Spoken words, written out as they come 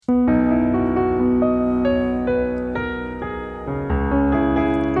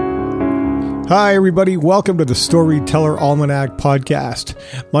Hi, everybody. Welcome to the Storyteller Almanac podcast.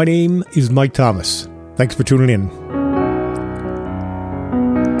 My name is Mike Thomas. Thanks for tuning in.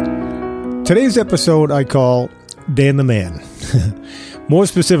 Today's episode I call Dan the Man. More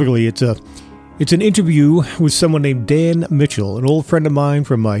specifically, it's an interview with someone named Dan Mitchell, an old friend of mine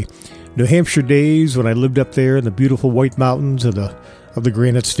from my New Hampshire days when I lived up there in the beautiful White Mountains of the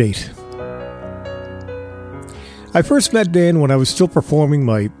Granite State. I first met Dan when I was still performing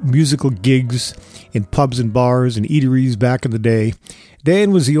my musical gigs in pubs and bars and eateries back in the day.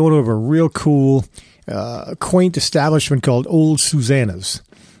 Dan was the owner of a real cool, quaint establishment called Old Susanna's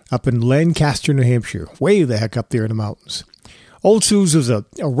up in Lancaster, New Hampshire, way the heck up there in the mountains. Old Sue's was a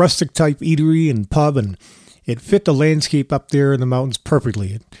rustic-type eatery and pub, and it fit the landscape up there in the mountains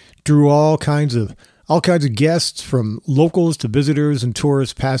perfectly. It drew all kinds of guests, from locals to visitors and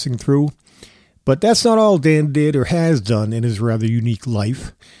tourists passing through. But that's not all Dan did or has done in his rather unique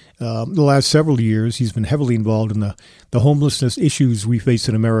life. The last several years, he's been heavily involved in the homelessness issues we face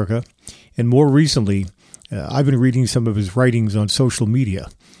in America. And more recently, I've been reading some of his writings on social media.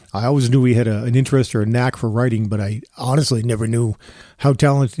 I always knew he had an interest or a knack for writing, but I honestly never knew how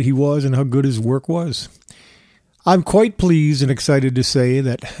talented he was and how good his work was. I'm quite pleased and excited to say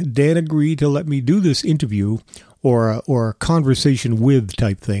that Dan agreed to let me do this interview or a conversation with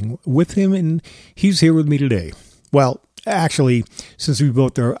type thing with him, and he's here with me today. Well, actually, since we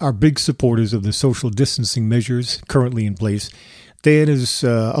both are big supporters of the social distancing measures currently in place, Dan is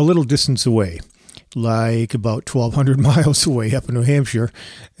a little distance away, like about 1,200 miles away up in New Hampshire,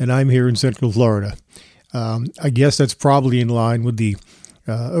 and I'm here in Central Florida. I guess that's probably in line with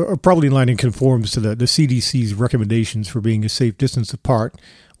probably in line and conforms to the CDC's recommendations for being a safe distance apart.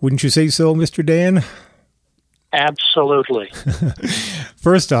 Wouldn't you say so, Mr. Dan? Absolutely.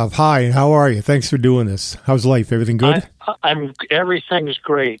 First off, hi, how are you? Thanks for doing this. How's life? Everything good? Everything's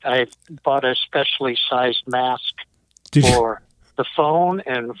great. I bought a specially sized mask for the phone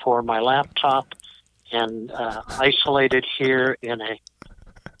and for my laptop, and isolated here in a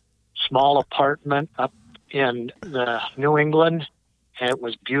small apartment up in New England. And it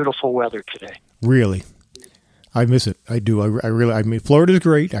was beautiful weather today. Really? I miss it. I do. I mean, Florida's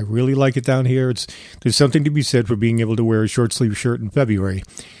great. I really like it down here. There's something to be said for being able to wear a short sleeve shirt in February.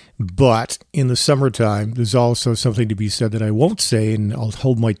 But in the summertime, there's also something to be said that I won't say, and I'll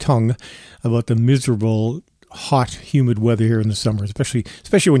hold my tongue about the miserable, hot, humid weather here in the summer, especially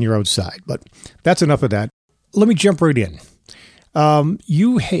when you're outside. But that's enough of that. Let me jump right in.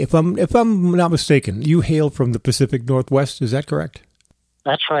 If I'm not mistaken, you hail from the Pacific Northwest. Is that correct?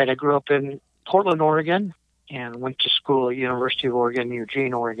 That's right. I grew up in Portland, Oregon, and went to school at University of Oregon,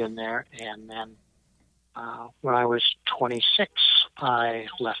 Eugene, Oregon there. And then when I was 26, I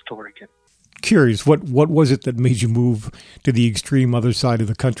left Oregon. Curious, what was it that made you move to the extreme other side of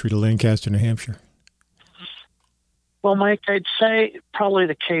the country, to Lancaster, New Hampshire? Well, Mike, I'd say probably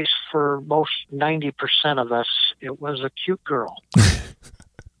the case for most 90% of us, it was a cute girl.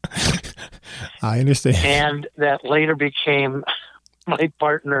 I understand. And that later became my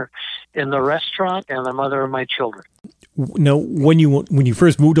partner in the restaurant and the mother of my children. Now, when you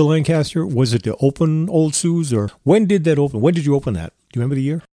first moved to Lancaster, was it to open Old Sue's, or when did that open? When did you open that? Do you remember the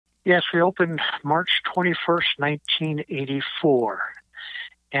year? Yes, we opened March 21st, 1984.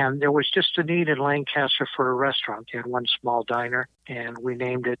 And there was just a need in Lancaster for a restaurant. They had one small diner, and we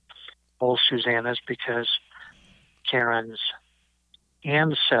named it Old Susanna's because Karen's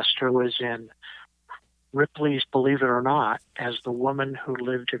ancestor was in Ripley's Believe It or Not as the woman who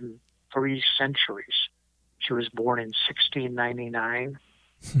lived in 3 centuries. She was born in 1699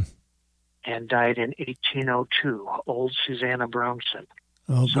 and died in 1802, Old Susanna Brownson.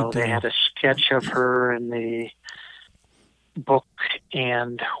 Oh, so they had a sketch of her in the book,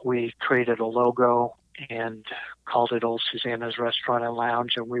 and we created a logo and called it Old Susanna's Restaurant and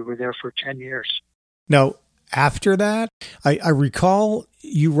Lounge, and we were there for 10 years. Now, after that, I recall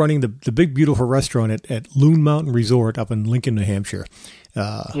you running the big, beautiful restaurant at Loon Mountain Resort up in Lincoln, New Hampshire.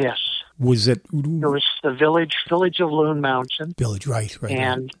 Yes. Was it? It was the village of Loon Mountain. Right.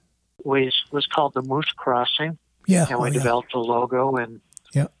 And was called the Moose Crossing. Yeah. And we developed a logo, and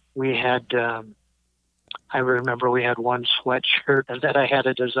we had, I remember we had one sweatshirt that I had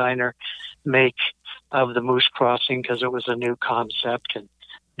a designer make of the Moose Crossing because it was a new concept and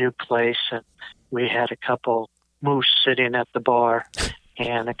new place, and we had a couple moose sitting at the bar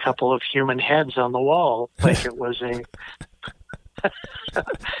and a couple of human heads on the wall, like it was a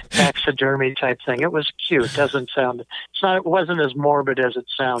taxidermy type thing. It was cute. It wasn't as morbid as it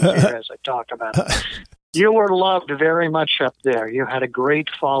sounds here as I talk about it. You were loved very much up there. You had a great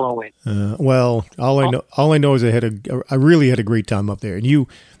following. Well, all I know is I really had a great time up there. And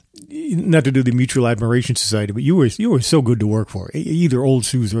not to do the Mutual Admiration Society, but you were so good to work for. Either Old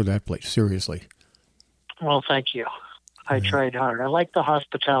Shoes or that place. Seriously. Well, thank you. I tried hard. I like the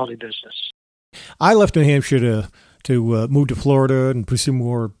hospitality business. I left New Hampshire to move to Florida and pursue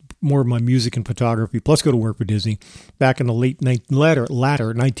more of my music and photography, plus go to work for Disney back in the latter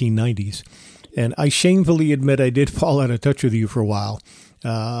 1990s. And I shamefully admit I did fall out of touch with you for a while.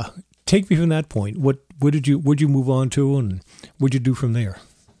 Take me from that point. What'd you move on to, and what'd you do from there?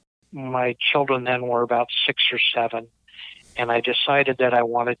 My children then were about 6 or 7, and I decided that I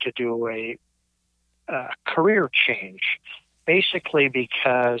wanted to do a career change, basically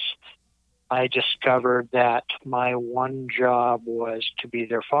because I discovered that my one job was to be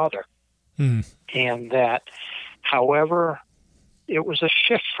their father. And that, however, it was a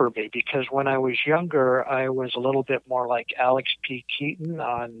shift for me, because when I was younger, I was a little bit more like Alex P. Keaton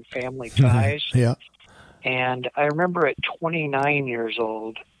on Family Ties. Yeah. And I remember at 29 years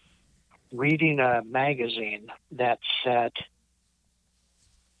old reading a magazine that said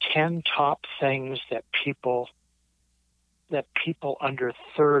 10 top things that people under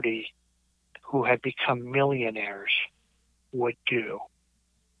 30 who had become millionaires would do.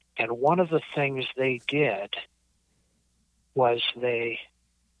 And one of the things they did was they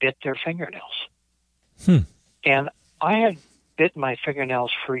bit their fingernails. And I had bit my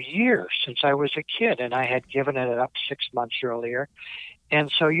fingernails for years, since I was a kid, and I had given it up 6 months earlier.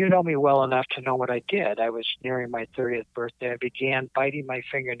 And so you know me well enough to know what I did. I was nearing my 30th birthday. I began biting my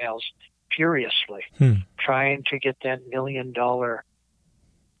fingernails furiously, trying to get that $1 million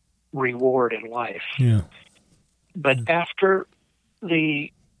reward in life. Yeah. But after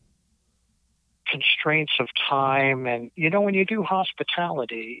the constraints of time, and when you do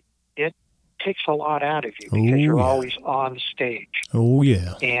hospitality, it takes a lot out of you, because you're always on stage. Oh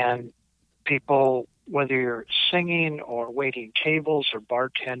yeah. And people, whether you're singing or waiting tables or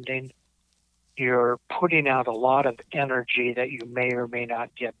bartending, you're putting out a lot of energy that you may or may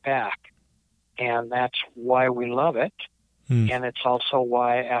not get back. And that's why we love it. And it's also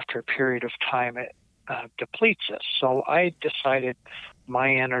why after a period of time it depletes us. So I decided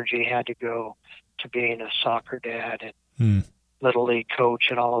my energy had to go to being a soccer dad and Little League coach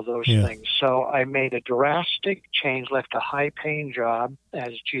and all of those things. So I made a drastic change, left a high-paying job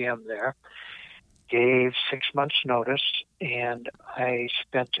as GM there, gave 6 months' notice, and I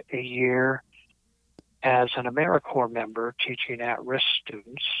spent a year as an AmeriCorps member teaching at-risk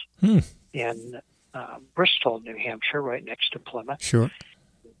students in Bristol, New Hampshire, right next to Plymouth. Sure.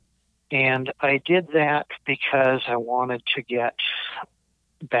 And I did that because I wanted to get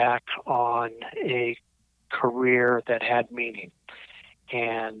back on a career that had meaning.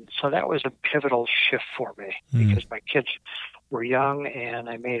 And so that was a pivotal shift for me, because my kids were young and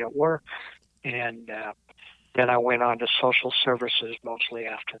I made it work. And then I went on to social services mostly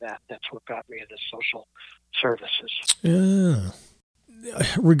after that. That's what got me into social services. Yeah.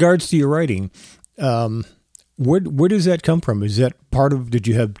 Regards to your writing, where does that come from? Is that part of, did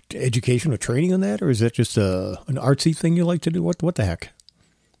you have education or training on that, or is that just an artsy thing you like to do? What the heck?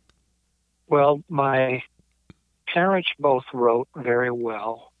 Well, my parents both wrote very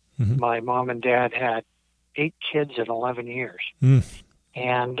well. My mom and dad had 8 kids in 11 years.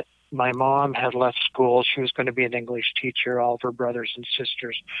 And my mom had left school. She was going to be an English teacher. All of her brothers and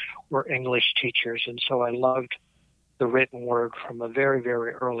sisters were English teachers. And so I loved the written word from a very,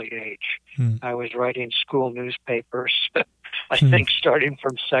 very early age. I was writing school newspapers, I think starting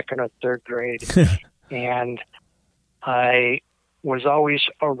from 2nd or 3rd grade. And I was always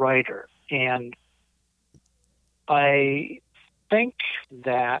a writer. And I think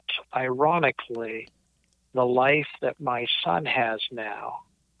that, ironically, the life that my son has now,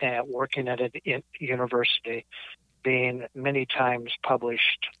 working at a university, being many times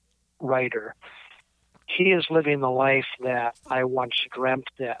published writer, he is living the life that I once dreamt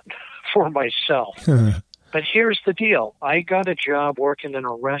that for myself. But here's the deal. I got a job working in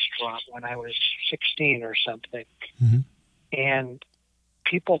a restaurant when I was 16 or something. And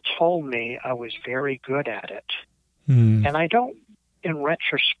people told me I was very good at it. And I don't, in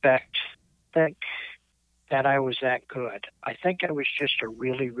retrospect, think that I was that good. I think I was just a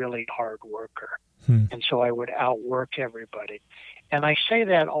really, really hard worker. And so I would outwork everybody. And I say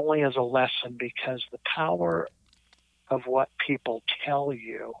that only as a lesson, because the power of what people tell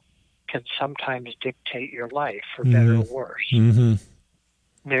you can sometimes dictate your life, for better or worse.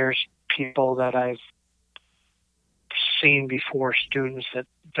 There's people that I've seen before, students that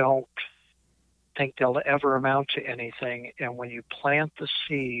don't think they'll ever amount to anything. And when you plant the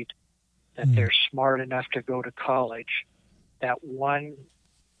seed that they're smart enough to go to college, that one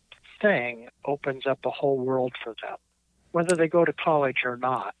thing opens up a whole world for them. whether they go to college or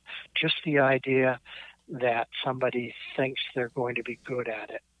not. Just the idea that somebody thinks they're going to be good at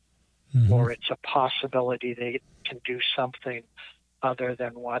it, or it's a possibility they can do something other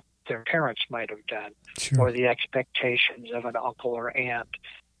than what their parents might have done, or the expectations of an uncle or aunt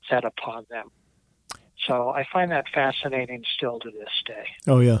set upon them. So I find that fascinating still to this day.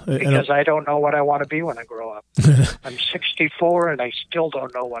 Oh, yeah. Because I don't know what I want to be when I grow up. I'm 64 and I still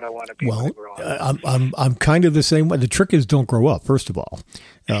don't know what I want to be when I grow up. I'm kind of the same way. The trick is don't grow up, first of all.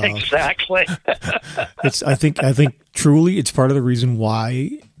 Exactly. I think truly it's part of the reason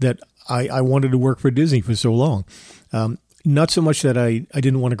why that I wanted to work for Disney for so long. Not so much that I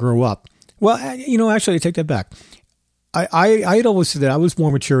didn't want to grow up. Well, actually I take that back. I had always said that I was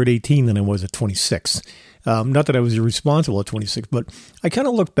more mature at 18 than I was at 26. Not that I was irresponsible at 26, but I kind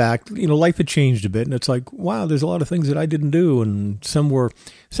of look back, life had changed a bit, and it's like, wow, there's a lot of things that I didn't do, and some were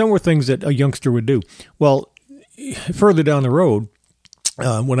things that a youngster would do. Well, further down the road,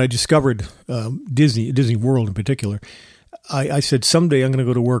 when I discovered Disney World in particular, I said, someday I'm going to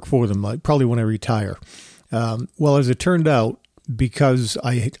go to work for them, probably when I retire. Well, as it turned out, because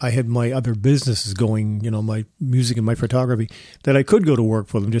I had my other businesses going, my music and my photography, that I could go to work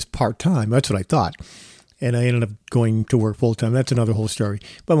for them just part-time. That's what I thought. And I ended up going to work full-time. That's another whole story.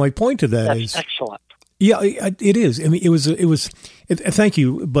 But my point to that is... excellent. Yeah, it is. I mean, it was. Thank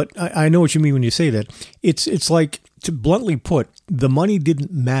you, but I know what you mean when you say that. It's like, to bluntly put, the money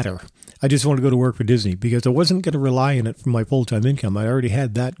didn't matter. I just wanted to go to work for Disney because I wasn't going to rely on it for my full-time income. I already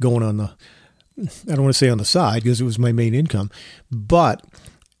had that going on I don't want to say on the side because it was my main income. But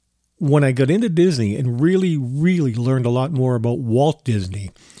when I got into Disney and really, really learned a lot more about Walt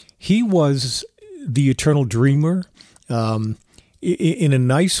Disney, he was the eternal dreamer. In a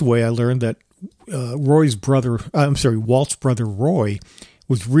nice way, I learned that Walt's brother Roy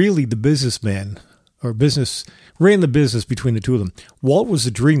was really the businessman ran the business between the two of them. Walt was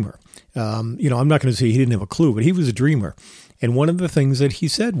a dreamer. I'm not going to say he didn't have a clue, but he was a dreamer. And one of the things that he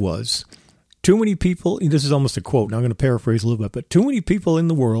said was, too many people, this is almost a quote, and I'm going to paraphrase a little bit, but too many people in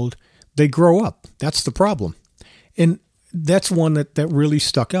the world, they grow up. That's the problem. that's one that really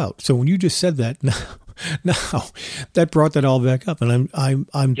stuck out. So when you just said that, now that brought that all back up, and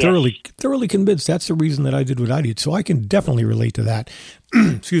I'm yes. thoroughly convinced that's the reason that I did what I did. So I can definitely relate to that.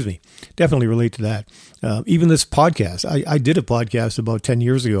 Excuse me, definitely relate to that. Even this podcast, I did a podcast about 10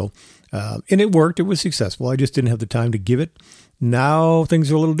 years ago, and it worked. It was successful. I just didn't have the time to give it. Now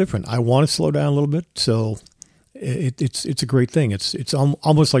things are a little different. I want to slow down a little bit, so it's a great thing. It's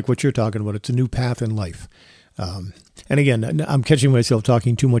almost like what you're talking about. It's a new path in life. And again, I'm catching myself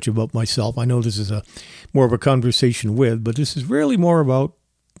talking too much about myself. I know this is more of a conversation with, but this is really more about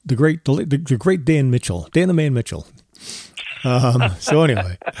the great Dan Mitchell, Dan the Man Mitchell. So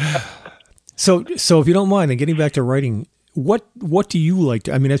anyway, so if you don't mind, and getting back to writing, what do you like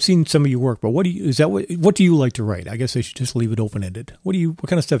to? I mean, I've seen some of your work, but what do you like to write? I guess I should just leave it open ended. What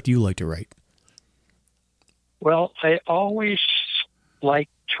kind of stuff do you like to write? Well, I always like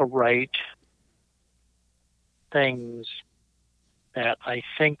to write things that I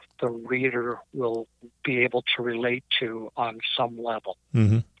think the reader will be able to relate to on some level.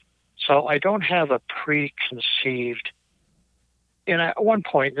 Mm-hmm. So I don't have a preconceived, and at one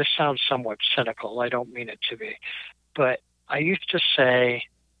point, this sounds somewhat cynical, I don't mean it to be, but I used to say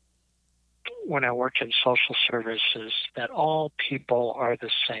when I worked in social services that all people are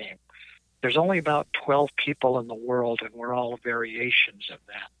the same. There's only about 12 people in the world, and we're all variations of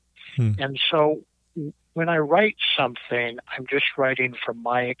that. And so when I write something, I'm just writing from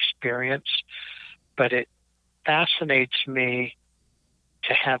my experience, but it fascinates me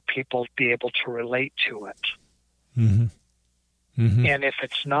to have people be able to relate to it. Mm-hmm. Mm-hmm. And if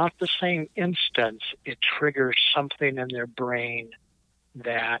it's not the same instance, it triggers something in their brain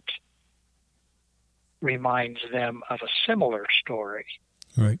that reminds them of a similar story.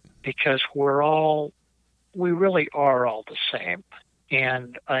 Right. Because we really are all the same.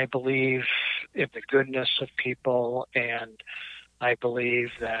 And I believe in the goodness of people, and I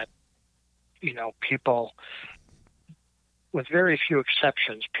believe that, people, with very few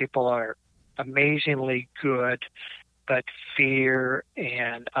exceptions, people are amazingly good, but fear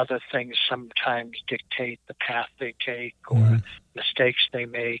and other things sometimes dictate the path they take or mistakes they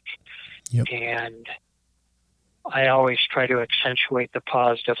make. Yep. And I always try to accentuate the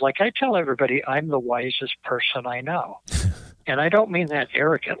positive. Like I tell everybody, I'm the wisest person I know. And I don't mean that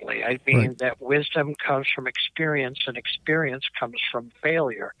arrogantly. I mean that wisdom comes from experience, and experience comes from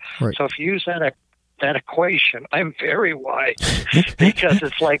failure. Right. So if you use that equation, I'm very wise, because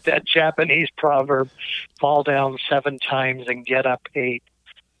it's like that Japanese proverb, fall down 7 times and get up 8.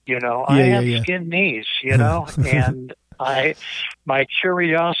 I have skin knees, and My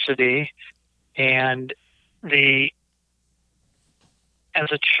curiosity and as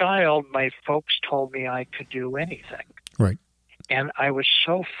a child, my folks told me I could do anything. Right. And I was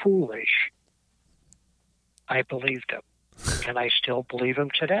so foolish, I believed him. And I still believe him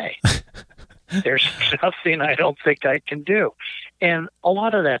today. There's nothing I don't think I can do. And a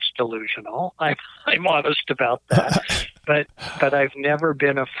lot of that's delusional. I'm honest about that. But I've never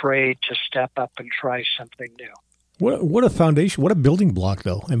been afraid to step up and try something new. What a foundation, what a building block,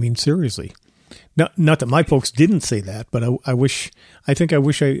 though. I mean, seriously. Not that my folks didn't say that, but I wish I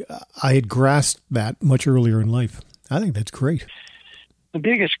had grasped that much earlier in life. I think that's great. The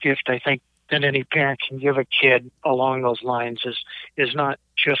biggest gift I think that any parent can give a kid along those lines is not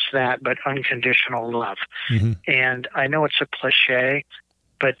just that, but unconditional love. Mm-hmm. And I know it's a cliche,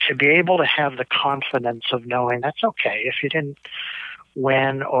 but to be able to have the confidence of knowing that's okay if you didn't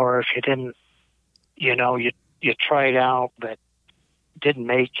win, or if you didn't, you tried out but didn't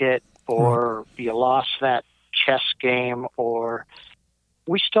make it, or you lost that chess game, or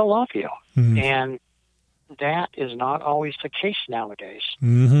we still love you. Mm-hmm. And that is not always the case nowadays.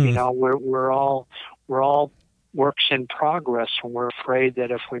 Mm-hmm. We're all works in progress, and we're afraid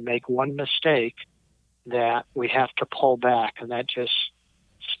that if we make one mistake that we have to pull back, and that just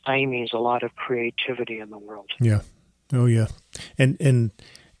stymies a lot of creativity in the world. Yeah. Oh yeah. And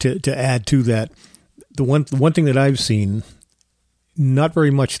to add to that, the one thing that I've seen, not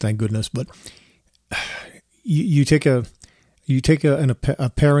very much, thank goodness, but you take a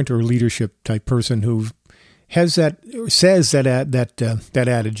parent or leadership type person who says that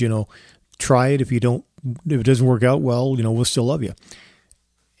adage, try it. If it doesn't work out well, we'll still love you.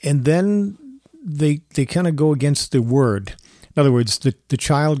 And then they kind of go against the word. In other words, the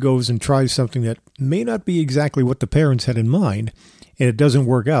child goes and tries something that may not be exactly what the parents had in mind, and it doesn't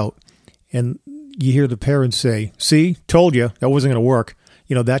work out. And you hear the parents say, "See, told you that wasn't going to work."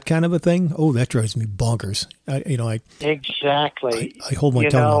 That kind of a thing. Oh, that drives me bonkers. Exactly. I hold my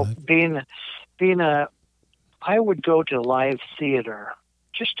tongue on it. I would go to live theater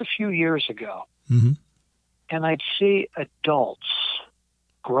just a few years ago, mm-hmm. and I'd see adults,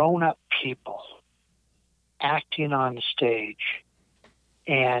 grown-up people, acting on stage,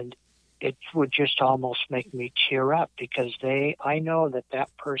 and it would just almost make me tear up, because I know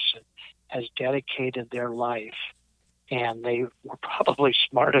that person has dedicated their life, and they were probably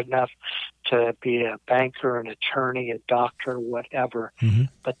smart enough to be a banker, an attorney, a doctor, whatever, mm-hmm.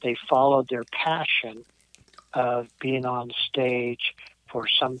 but they followed their passion of being on stage for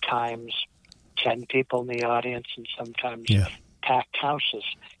sometimes 10 people in the audience and sometimes packed houses.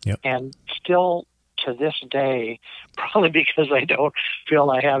 Yep. And still to this day, probably because I don't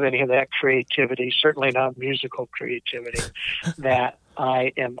feel I have any of that creativity, certainly not musical creativity, that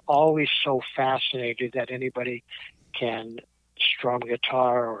I am always so fascinated that anybody can strum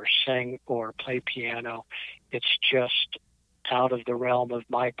guitar or sing or play piano. It's just out of the realm of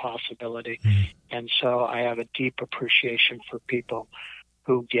my possibility. Mm. And so I have a deep appreciation for people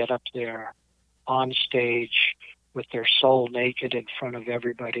who get up there on stage with their soul naked in front of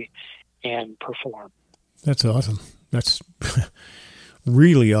everybody and perform. That's awesome. That's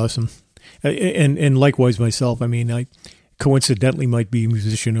really awesome. And likewise myself. I mean, I coincidentally might be a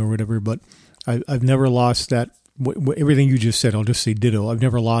musician or whatever, but I've never lost that. Everything you just said, I'll just say ditto. I've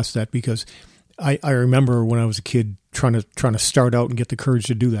never lost that, because I remember when I was a kid trying to start out and get the courage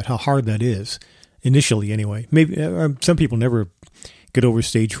to do that, how hard that is initially anyway. Maybe some people never get over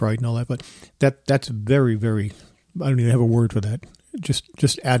stage fright and all that, but that's very, very, I don't even have a word for that.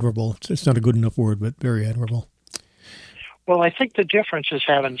 Just admirable. It's not a good enough word, but very admirable. Well, I think the difference is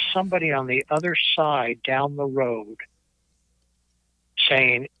having somebody on the other side down the road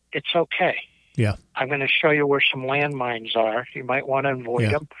saying, it's okay. Yeah. I'm going to show you where some landmines are. You might want to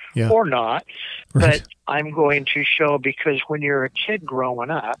avoid them or not. Right. But I'm going to show, because when you're a kid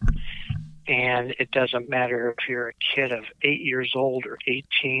growing up, and it doesn't matter if you're a kid of 8 years old or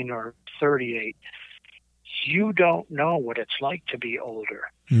 18 or 38, you don't know what it's like to be older.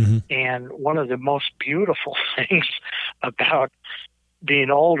 Mm-hmm. And one of the most beautiful things about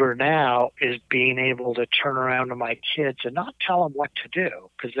being older now is being able to turn around to my kids and not tell them what to do,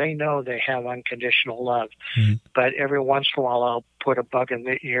 because they know they have unconditional love. Mm-hmm. But every once in a while I'll put a bug in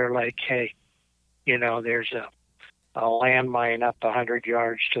the ear like, hey, there's a landmine up 100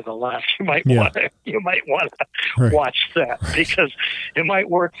 yards to the left. You might want to watch that, because it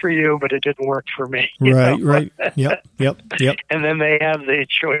might work for you, but it didn't work for me. Right. Yep. And then they have the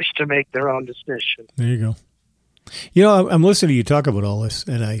choice to make their own decision. There you go. I'm listening to you talk about all this,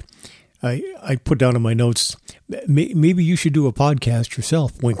 and I put down in my notes, maybe you should do a podcast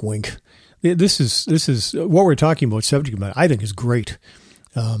yourself, wink, wink, This is what we're talking about. Subject matter, I think, is great.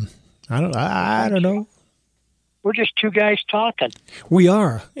 I don't know. We're just two guys talking. We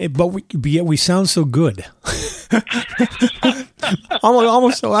are, but yet we sound so good.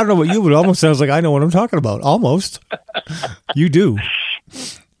 almost. I don't know about you, but it almost sounds like I know what I'm talking about. Almost. You do.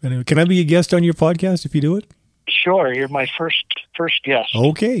 Anyway, can I be a guest on your podcast if you do it? Sure, you're my first guest.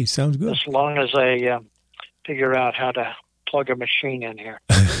 Okay, sounds good. As long as I figure out how to plug a machine in here.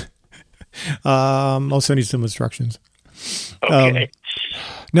 I'll send you some instructions. Okay.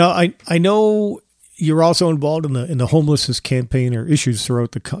 Now, I know you're also involved in the homelessness campaign or issues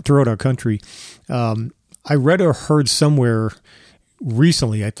throughout our country. I read or heard somewhere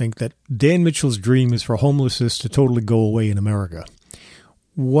recently, I think, that Dan Mitchell's dream is for homelessness to totally go away in America.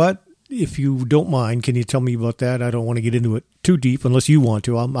 What, if you don't mind, can you tell me about that? I don't want to get into it too deep unless you want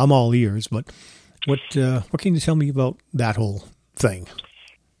to. I'm all ears. But what can you tell me about that whole thing?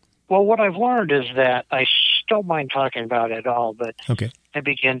 Well, what I've learned is that I don't mind talking about it all, but okay. I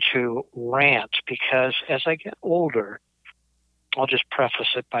begin to rant because as I get older, I'll just preface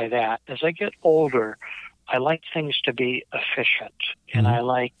it by that. As I get older, I like things to be efficient. And I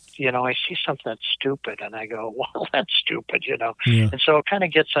like, I see something that's stupid and I go, well, that's stupid, Yeah. And so it kind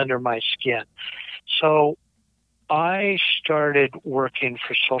of gets under my skin. So I started working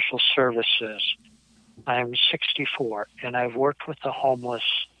for social services. I'm 64 and I've worked with the homeless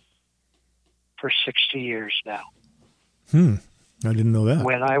for 60 years now. I didn't know that.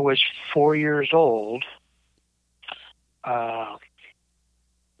 When I was 4 years old,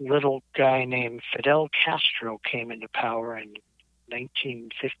 little guy named Fidel Castro came into power in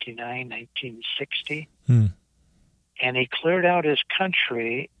 1959, 1960. And he cleared out his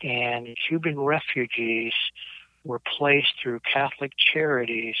country, and Cuban refugees were placed through Catholic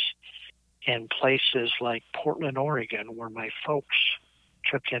Charities in places like Portland, Oregon, where my folks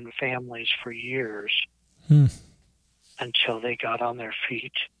took in families for years until they got on their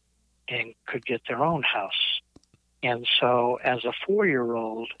feet and could get their own house. And so as a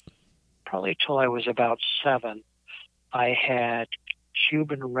 4-year-old, probably till I was about 7, I had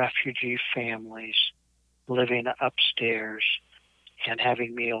Cuban refugee families living upstairs and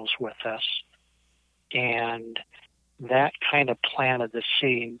having meals with us. And that kind of planted the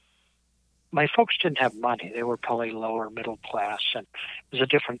seed. My folks didn't have money. They were probably lower middle class. And it was a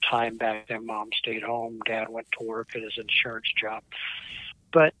different time back then. Mom stayed home. Dad went to work at his insurance job.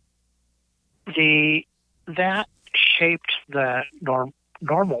 But that shaped the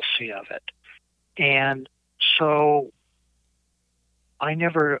normalcy of it. And so I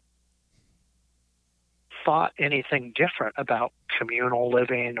never thought anything different about communal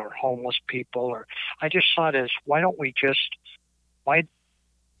living or homeless people. Or I just saw it as, why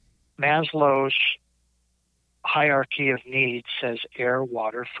Maslow's hierarchy of needs says air,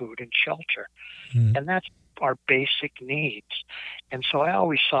 water, food, and shelter. And that's our basic needs. And so I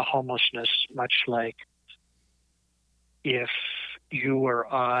always saw homelessness much like if you or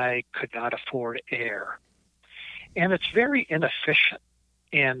I could not afford air. And it's very inefficient.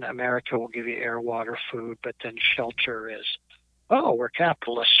 In America, we'll give you air, water, food, but then shelter is, oh, we're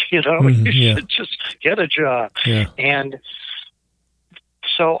capitalists, you should just get a job. Yeah. And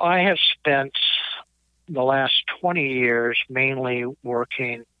so I have spent the last 20 years mainly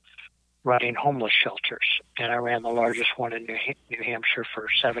running homeless shelters. And I ran the largest one in New Hampshire for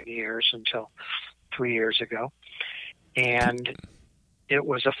 7 years until 3 years ago. And it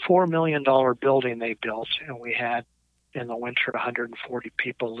was a $4 million building they built, and we had, in the winter, 140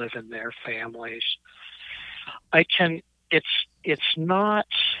 people live in their families. It's not,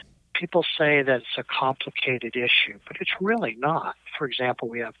 people say that it's a complicated issue, but it's really not. For example,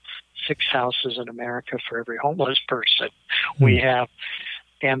 we have 6 houses in America for every homeless person we have.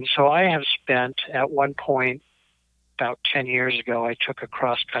 And so I have spent, at one point, about 10 years ago, I took a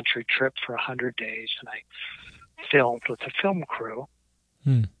cross-country trip for 100 days, and I filmed with a film crew.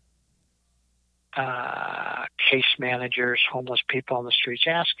 Case managers, homeless people on the streets,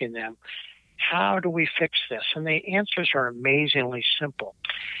 asking them, how do we fix this? And the answers are amazingly simple.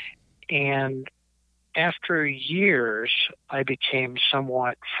 And after years, I became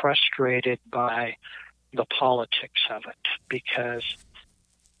somewhat frustrated by the politics of it, because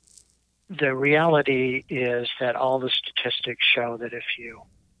the reality is that all the statistics show that if you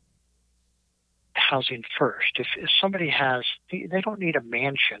housing first. If somebody has, they don't need a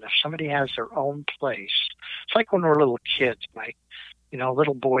mansion. If somebody has their own place, it's like when we're little kids, Mike.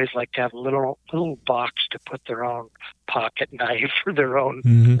 Little boys like to have a little box to put their own pocket knife or their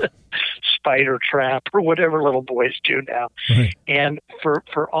own spider trap or whatever little boys do now. Right. And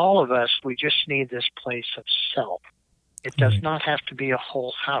for all of us, we just need this place of self. It does not have to be a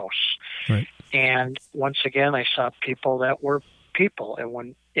whole house. Right. And once again, I saw people that were people,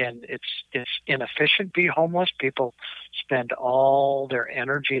 and it's inefficient to be homeless. People spend all their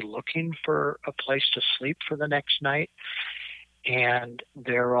energy looking for a place to sleep for the next night, and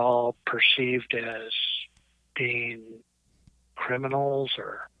they're all perceived as being criminals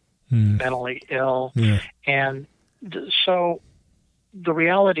or mentally ill. Yeah. And so the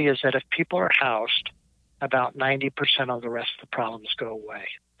reality is that if people are housed, about 90% of the rest of the problems go away.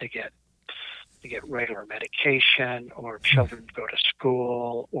 They get regular medication, or children go to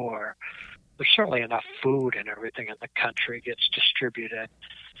school, or there's certainly enough food and everything in the country gets distributed.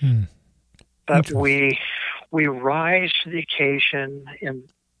 But we rise to the occasion. And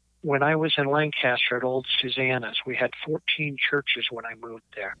when I was in Lancaster at Old Susanna's, we had 14 churches when I moved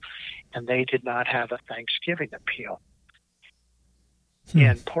there, and they did not have a Thanksgiving appeal.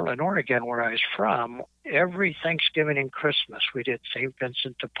 In Portland, Oregon, where I was from, every Thanksgiving and Christmas, we did St.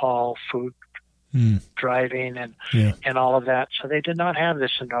 Vincent de Paul food driving and all of that. So they did not have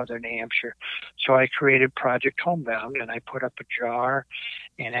this in Northern New Hampshire. So I created Project Homebound, and I put up a jar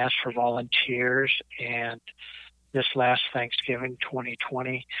and asked for volunteers. And this last Thanksgiving,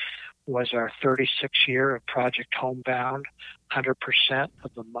 2020, was our 36th year of Project Homebound. 100%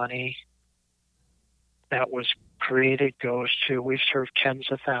 of the money that was created goes to, we've served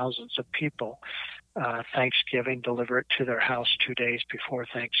tens of thousands of people. Thanksgiving, deliver it to their house 2 days before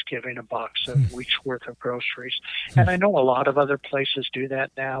Thanksgiving, a box of weeks worth of groceries. And I know a lot of other places do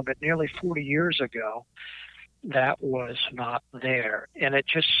that now, but nearly 40 years ago, that was not there. And it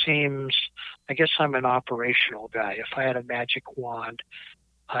just seems, I guess I'm an operational guy. If I had a magic wand,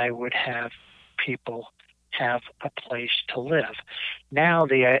 I would have people have a place to live. Now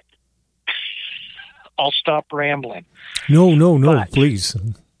I'll stop rambling. No, But please.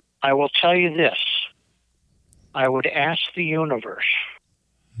 I will tell you this. I would ask the universe.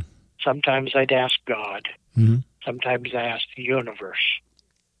 Sometimes I'd ask God. Sometimes I ask the universe.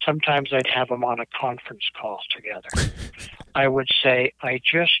 Sometimes I'd have them on a conference call together. I would say, I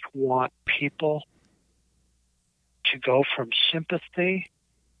just want people to go from sympathy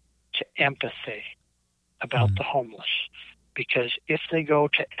to empathy about the homeless. Because if they go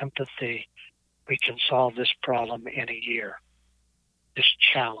to empathy, we can solve this problem in a year, this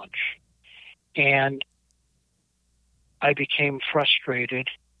challenge. And I became frustrated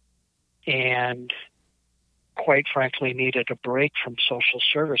and, quite frankly, needed a break from social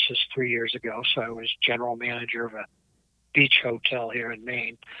services 3 years ago. So I was general manager of a beach hotel here in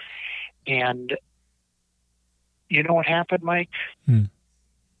Maine. And you know what happened, Mike?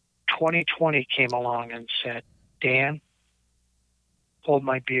 2020 came along and said, Dan, hold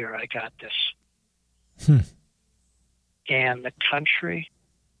my beer. I got this. And the country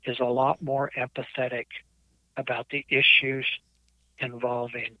is a lot more empathetic about the issues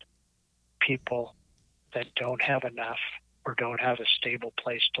involving people that don't have enough or don't have a stable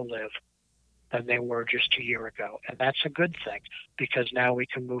place to live than they were just a year ago. And that's a good thing, because now we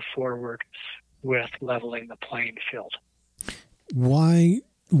can move forward with leveling the playing field. Why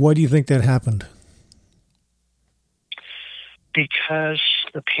do you think that happened? Because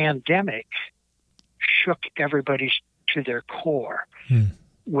the pandemic shook everybody to their core.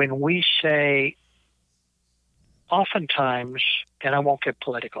 When we say, oftentimes, and I won't get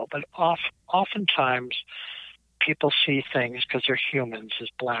political, but oftentimes people see things, because they're humans, as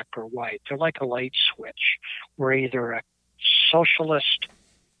black or white. They're like a light switch. We're either a socialist,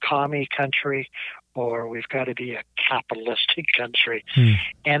 commie country, or we've got to be a capitalistic country.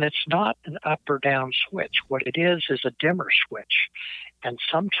 And it's not an up or down switch. What it is a dimmer switch. And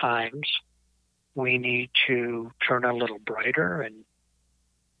sometimes we need to turn it a little brighter and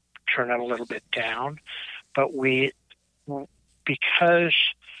turn it a little bit down. But because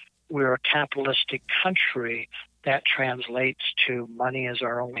we're a capitalistic country, that translates to money as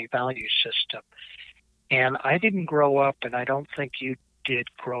our only value system. And I didn't grow up, and I don't think you did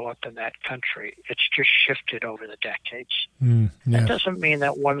grow up in that country. It's just shifted over the decades. That doesn't mean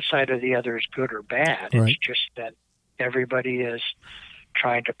that one side or the other is good or bad. Right. It's just that everybody is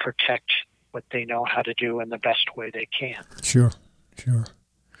trying to protect what they know how to do in the best way they can. Sure.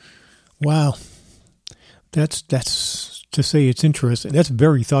 Wow. That's to say it's interesting. That's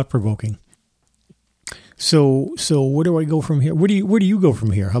very thought-provoking. So where do I go from here? Where do you go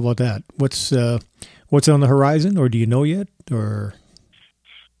from here? How about that? What's on the horizon, or do you know yet? Or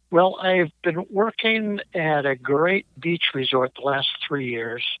well, I've been working at a great beach resort the last 3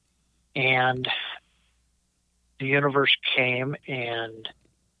 years, and the universe came, and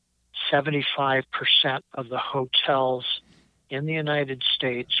 75% of the hotels in the United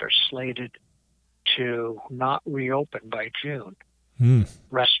States are slated to not reopen by June.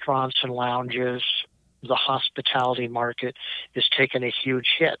 Restaurants and lounges, the hospitality market is taking a huge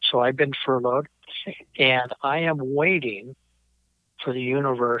hit. So I've been furloughed, and I am waiting for the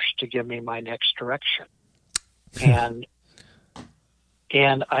universe to give me my next direction. And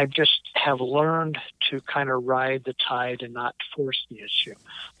I just have learned to kind of ride the tide and not force the issue.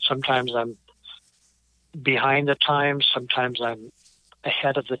 Sometimes I'm behind the times, sometimes I'm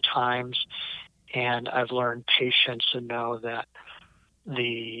ahead of the times, and I've learned patience and know that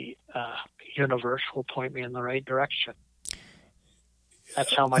the universe will point me in the right direction.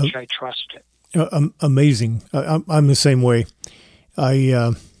 That's how much I trust it. Amazing. I'm the same way. Have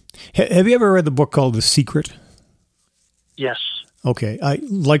you ever read the book called The Secret? Yes. Okay.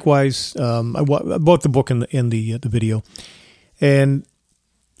 Likewise. I bought the book in the video, and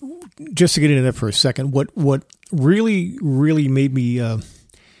just to get into that for a second, what really made me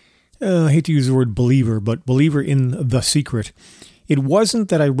I hate to use the word believer, but believer in The Secret. It wasn't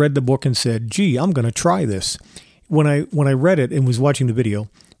that I read the book and said, "Gee, I'm going to try this." When I read it and was watching the video,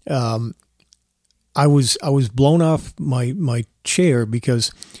 I was blown off my chair,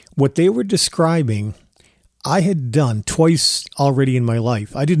 because what they were describing, I had done twice already in my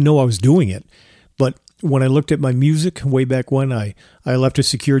life. I didn't know I was doing it, but when I looked at my music way back when, I left a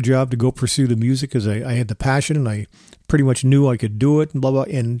secure job to go pursue the music because I had the passion and I pretty much knew I could do it and blah, blah.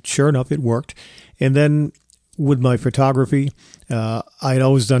 And sure enough, it worked. And then with my photography, I had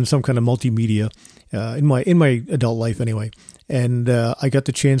always done some kind of multimedia in my adult life anyway. And I got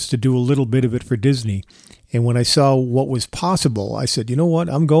the chance to do a little bit of it for Disney. And when I saw what was possible, I said, you know what,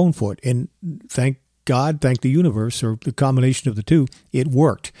 I'm going for it. And thank God, thank the universe, or the combination of the two, it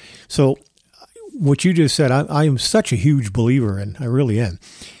worked. So what you just said, I am such a huge believer in. I really am.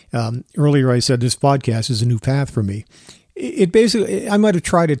 Earlier I said this podcast is a new path for me. It basically, I might have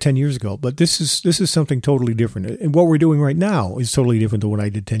tried it 10 years ago, but this is something totally different. And what we're doing right now is totally different than what I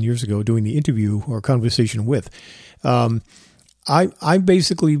did 10 years ago, doing the interview or conversation with. I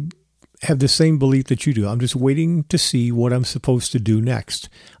basically have the same belief that you do. I'm just waiting to see what I'm supposed to do next.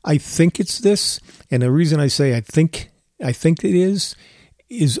 I think it's this, and the reason I say I think it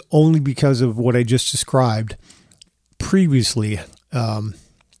is only because of what I just described previously.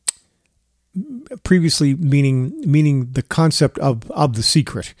 Previously meaning the concept of the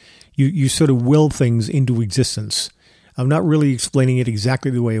secret. You sort of will things into existence. I'm not really explaining it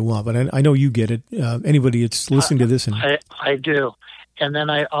exactly the way I want, but I know you get it. Anybody that's listening to this, I do. And then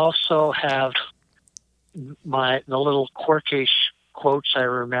I also have the little quirkish quotes I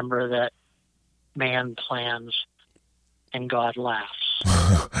remember that man plans and God laughs.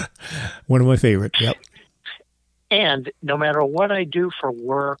 One of my favorite. Yep. And no matter what I do for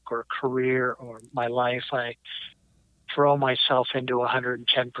work or career or my life, I throw myself into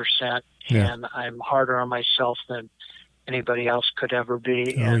 110%, and I'm harder on myself than anybody else could ever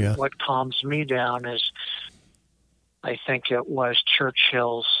be. What calms me down is, I think it was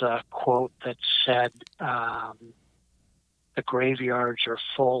Churchill's quote that said, the graveyards are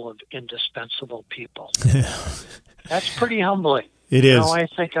full of indispensable people. That's pretty humbling. It is. I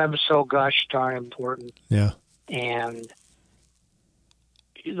think I'm so gosh darn important. Yeah. And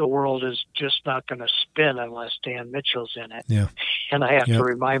the world is just not going to spin unless Dan Mitchell's in it. Yeah. And I have to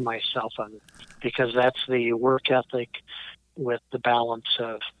remind myself of it, because that's the work ethic with the balance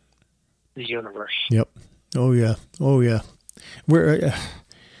of the universe. Yep. Oh yeah.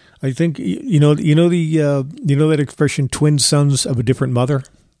 I think you know that expression, twin sons of a different mother.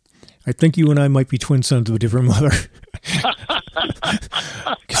 I think you and I might be twin sons of a different mother.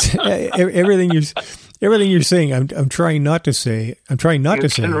 Everything you're saying, I'm trying not to say. I'm trying not to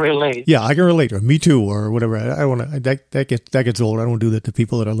say. You can relate. Yeah, I can relate. Or me too, or whatever. I want to. That gets old. I don't do that to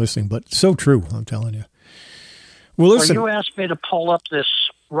people that are listening. But so true. I'm telling you. Well, listen. You asked me to pull up this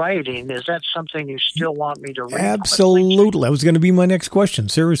writing. Is that something you still want me to read? Absolutely. That was going to be my next question.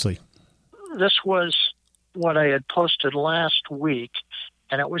 Seriously. This was what I had posted last week,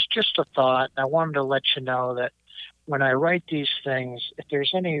 and it was just a thought. I wanted to let you know that when I write these things, if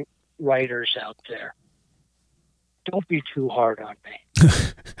there's any writers out there, don't be too hard on me.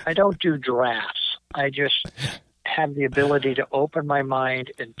 I don't do drafts. I just have the ability to open my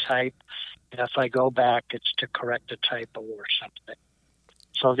mind and type. And if I go back, it's to correct a typo or something.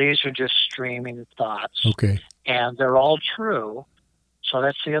 So these are just streaming thoughts. Okay. And they're all true. So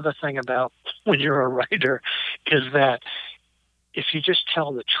that's the other thing about when you're a writer, is that if you just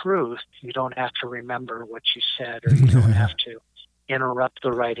tell the truth, you don't have to remember what you said, or you don't have to interrupt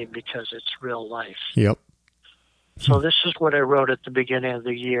the writing because it's real life. Yep. So this is what I wrote at the beginning of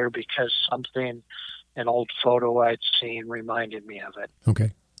the year, because an old photo I'd seen reminded me of it.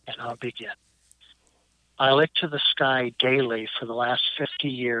 Okay. And I'll begin. I look to the sky daily for the last 50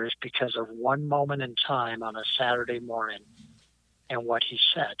 years because of one moment in time on a Saturday morning and what he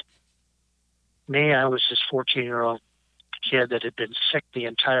said. Me, I was this 14-year-old kid that had been sick the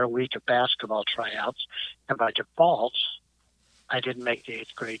entire week of basketball tryouts, and by default, I didn't make the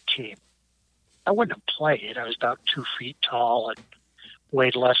 8th grade team. I wouldn't have played. I was about 2 feet tall and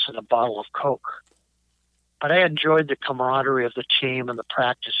weighed less than a bottle of Coke. But I enjoyed the camaraderie of the team and the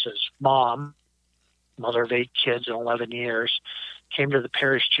practices. Mom, mother of 8 kids in 11 years, came to the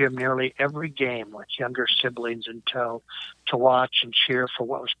parish gym nearly every game with younger siblings in tow to watch and cheer for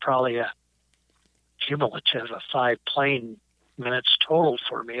what was probably a cumulative of 5 playing minutes total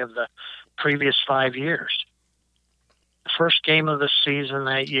for me of the previous 5 years. The first game of the season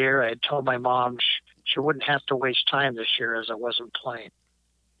that year, I had told my mom she wouldn't have to waste time this year as I wasn't playing.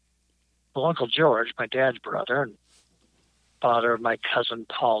 Well, Uncle George, my dad's brother and father of my cousin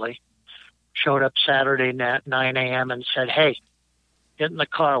Polly, showed up Saturday at 9 a.m. and said, "Hey, get in the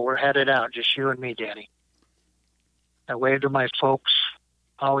car. We're headed out. Just you and me, Danny." I waved to my folks.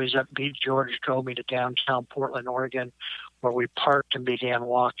 Always upbeat George drove me to downtown Portland, Oregon, where we parked and began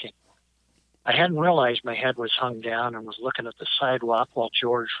walking. I hadn't realized my head was hung down and was looking at the sidewalk while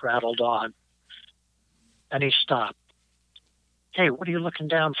George rattled on. And he stopped. "Hey, what are you looking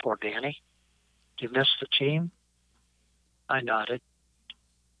down for, Danny? Do you miss the team?" I nodded.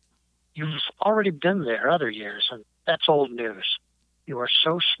 "You've already been there other years, and that's old news. You are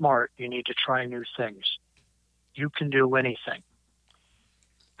so smart, you need to try new things. You can do anything."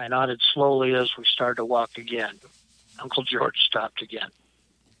 I nodded slowly as we started to walk again. Uncle George stopped again.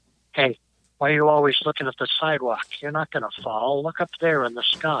 "Hey, why are you always looking at the sidewalk? You're not going to fall. Look up there in the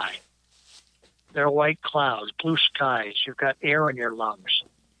sky. There are white clouds, blue skies. You've got air in your lungs.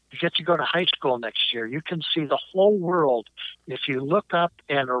 You get to go to high school next year. You can see the whole world if you look up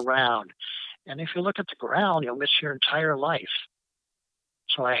and around. And if you look at the ground, you'll miss your entire life."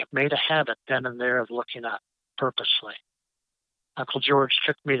 So I made a habit then and there of looking up purposely. Uncle George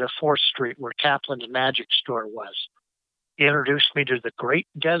took me to 4th Street where Kaplan's Magic Store was. He introduced me to the great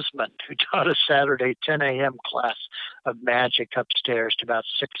Desmond, who taught a Saturday 10 a.m. class of magic upstairs to about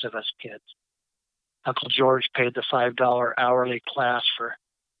 6 of us kids. Uncle George paid the $5 hourly class for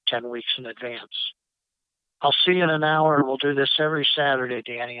 10 weeks in advance. "I'll see you in an hour, and we'll do this every Saturday,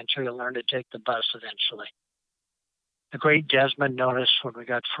 Danny, until you learn to take the bus eventually." The great Desmond noticed when we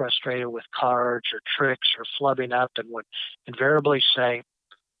got frustrated with cards or tricks or flubbing up and would invariably say,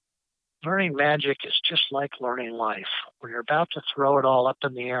 "Learning magic is just like learning life. When you're about to throw it all up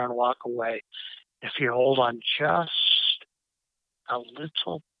in the air and walk away, if you hold on just a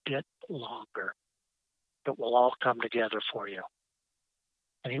little bit longer, it will all come together for you."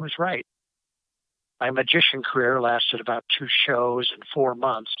 And he was right. My magician career lasted about 2 shows and 4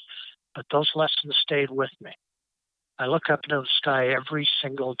 months, but those lessons stayed with me. I look up into the sky every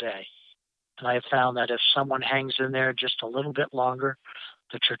single day, and I have found that if someone hangs in there just a little bit longer,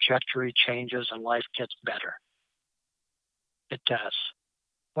 the trajectory changes and life gets better. It does.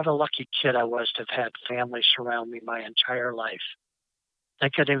 What a lucky kid I was to have had family surround me my entire life.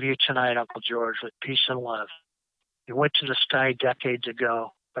 Thinking of you tonight, Uncle George, with peace and love. You went to the sky decades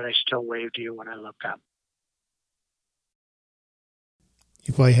ago, but I still wave to you when I look up.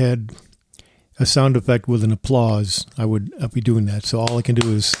 If I had a sound effect with an applause, I'd be doing that. So all I can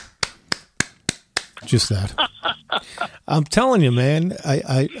do is just that. I'm telling you, man.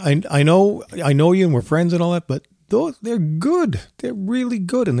 I know you, and we're friends and all that, but they're good. They're really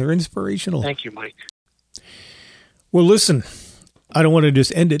good, and they're inspirational. Thank you, Mike. Well, listen, I don't want to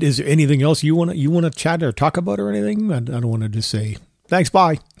just end it. Is there anything else you want to chat or talk about or anything? I don't want to just say thanks,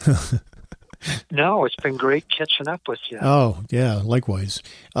 bye. No, it's been great catching up with you. Oh, yeah, likewise.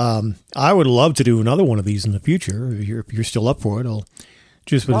 I would love to do another one of these in the future. If you're still up for it, I'll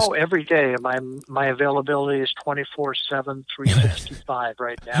just... every day. My availability is 24/7, 365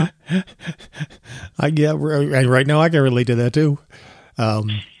 right now. Right now I can relate to that too.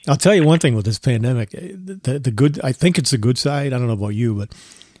 I'll tell you one thing with this pandemic, the good, I think it's the good side. I don't know about you, but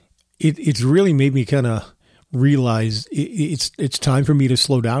it's really made me kind of realize it's time for me to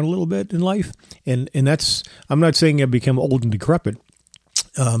slow down a little bit in life. And that's, I'm not saying I've become old and decrepit,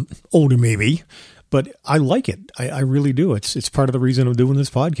 older maybe, but I like it. I really do. It's part of the reason I'm doing this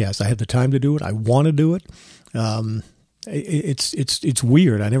podcast. I have the time to do it. I want to do it. It's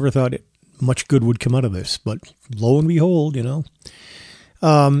weird. I never thought much good would come out of this, but lo and behold, yes,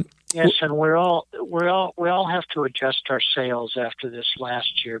 and we all have to adjust our sails after this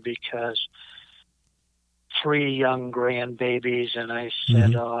last year because 3 young grandbabies, and I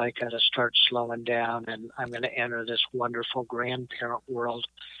said, I got to start slowing down, and I'm going to enter this wonderful grandparent world.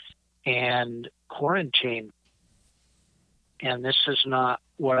 and quarantine. And this is not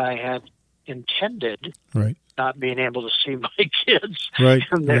what I had intended, Right. not being able to see my kids Right.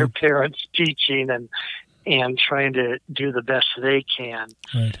 and their parents teaching and trying to do the best they can,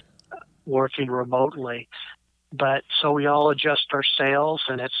 Right. working remotely. But so we all adjust our sails,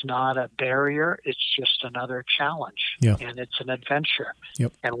 and it's not a barrier. It's just another challenge. Yeah. And it's an adventure.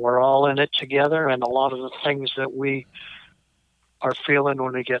 Yep. And we're all in it together. And a lot of the things that we are feeling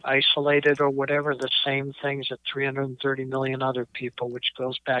when we get isolated or whatever, the same things that 330 million other people, which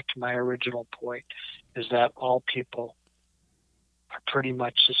goes back to my original point, is that all people are pretty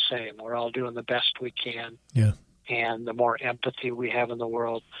much the same. We're all doing the best we can. Yeah. And the more empathy we have in the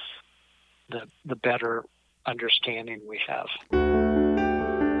world, the better understanding we have.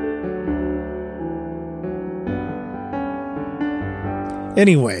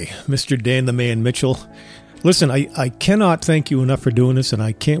 Anyway, Mr. Dan the Man Mitchell, listen, I cannot thank you enough for doing this, and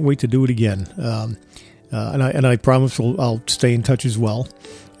I can't wait to do it again. And I promise I'll stay in touch as well.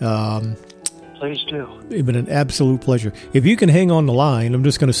 Please do. It's been an absolute pleasure. If you can hang on the line, I'm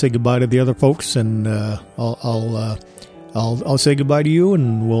just going to say goodbye to the other folks, and I'll say goodbye to you,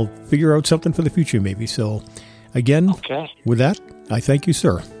 and we'll figure out something for the future, maybe. So, again, Okay. with that, I thank you,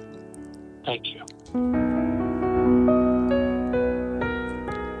 sir. Thank you.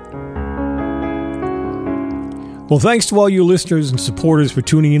 Well, thanks to all you listeners and supporters for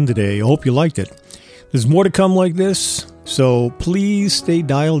tuning in today. I hope you liked it. There's more to come like this, so please stay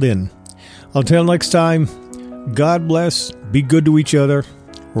dialed in. Until next time, God bless, be good to each other.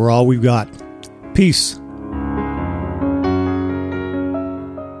 We're all we've got. Peace.